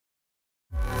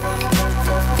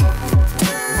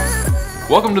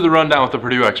Welcome to the Rundown with the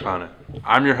Purdue Exponent.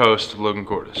 I'm your host, Logan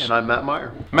Cordes. And I'm Matt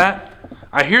Meyer. Matt,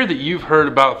 I hear that you've heard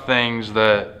about things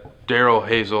that Darrell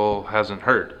Hazell hasn't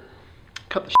heard.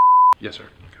 Cut the Yes, sir.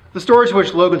 The story to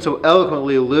which Logan so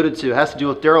eloquently alluded to has to do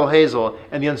with Darrell Hazell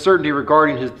and the uncertainty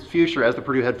regarding his future as the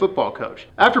Purdue head football coach.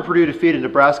 After Purdue defeated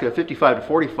Nebraska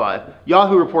 55-45,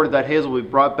 Yahoo reported that Hazell would be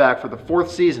brought back for the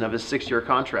fourth season of his 6-year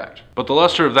contract. But the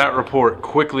luster of that report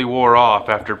quickly wore off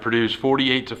after Purdue's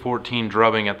 48-14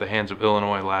 drubbing at the hands of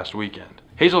Illinois last weekend.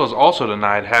 Hazell has also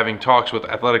denied having talks with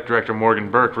athletic director Morgan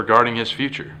Burke regarding his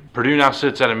future. Purdue now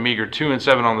sits at a meager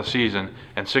 2-7 on the season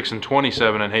and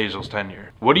 6-27 in Hazell's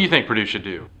tenure. What do you think Purdue should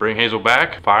do? Bring Hazell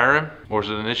back, fire him, or is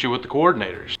it an issue with the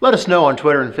coordinators? Let us know on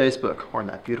Twitter and Facebook or in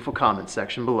that beautiful comment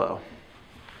section below.